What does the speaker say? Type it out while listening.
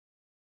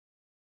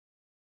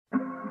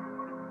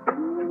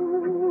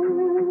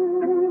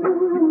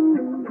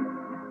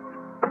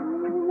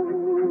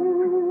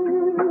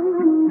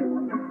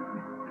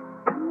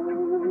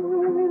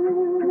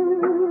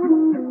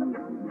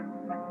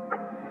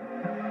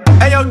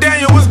Yo,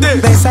 Daniel, what's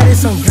this? They say it's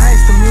some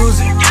gangsta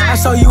music. I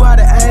show you how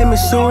to aim and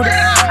shoot it.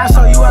 I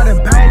show you how to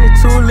bang the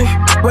toolie.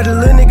 Where the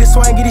little niggas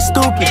swing, get it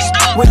stupid.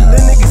 Where the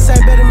little niggas say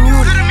better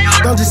mute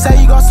it. Don't just say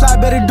you gon' slide,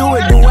 better do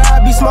it. The way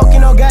I be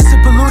smoking, no gas, it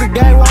polluted.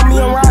 They ain't want me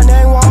around,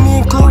 they ain't want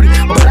me included.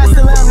 But I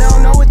still am, they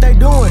don't know what they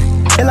doing.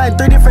 It like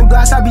 3 different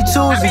Glocks, I be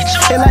choosing.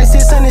 It like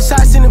 600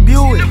 shots in the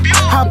Buick.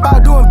 Hop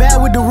out doing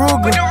bad with the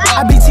Ruger.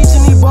 I be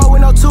teaching these boys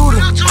with no tutor.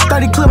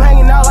 30 clip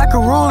hanging out like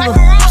a ruler.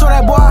 So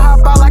that boy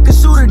hop out like a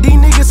shooter. These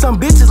niggas some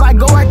bitches like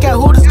go work at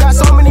Hooters. Got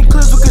so many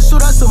clips we can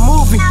shoot us a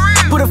movie.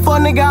 Put a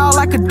fun nigga out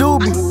like a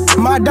doobie.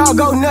 My dog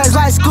go nuts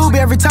like Scooby.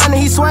 Every time that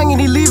he swinging,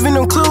 he leaving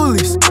them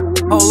clueless.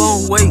 Hold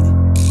on, wait.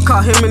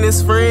 Caught him and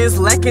his friends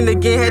lacking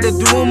again, had to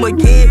do him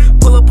again.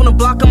 Pull up on the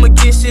block, I'ma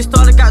get shit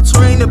started. Got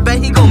Tr3s in the back,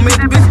 he gon' make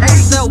the bitch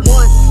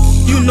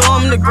 8-1. You know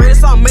I'm the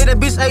greatest, I made that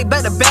bitch 8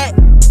 back to back.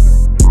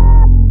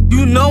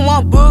 You know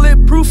I'm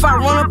bulletproof, I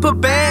run up a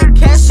bag.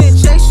 Cash and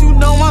checks, you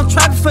know I'm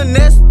trapping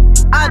finesse.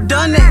 I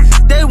done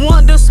that, they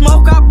want the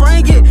smoke, I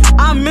bring it.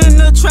 I'm in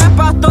the trap,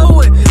 I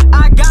throw it.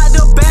 I got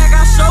the bag,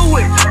 I show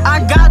it. I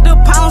got the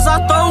pounds,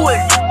 I throw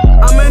it.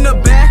 I'm in the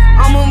back,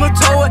 I'ma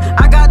tow it.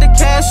 I got the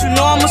cash, you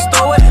know I'ma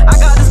stow it. I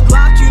got this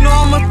Glock, you know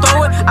I'ma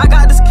throw it. I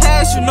got this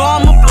cash, you know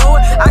I'ma blow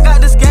it. I got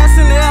this gas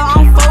in there,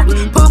 I'm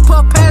focused.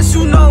 Puff pass,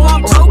 you know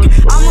I'm choking.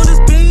 I'm on this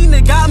bean,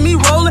 they got me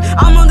rolling.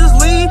 I'm on this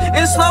lean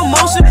in slow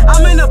motion.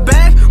 I'm in the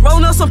back,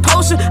 rolling up some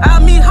potion.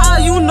 I mean high,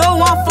 you know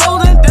I'm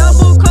floating.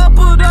 Double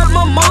coupled up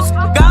my most.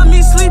 Got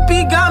me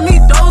sleepy, got me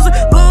dozing.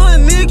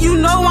 Little nigga, you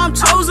know I'm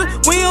chosen.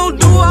 We don't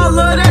do all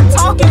of that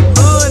talking.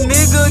 Little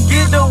nigga,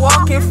 get the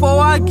walking before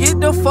I get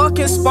the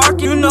fucking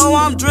spark. You know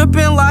I'm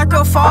dripping like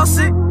a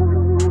faucet.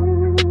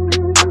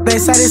 They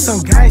say it's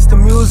some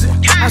gangsta music.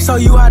 I show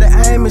you how to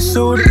aim and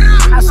shoot it.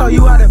 I show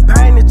you how to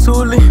bang the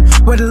toolie.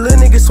 Where the little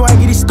niggas swing,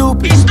 get it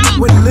stupid.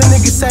 Where the little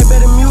niggas say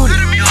better mute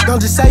it. Don't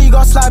just say you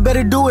gon' slide,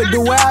 better do it.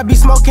 The way I be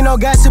smoking, no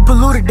gas, it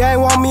polluted. They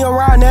ain't want me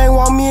around, they ain't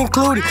want me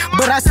included.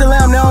 But I still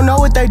am, they don't know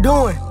what they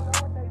doing.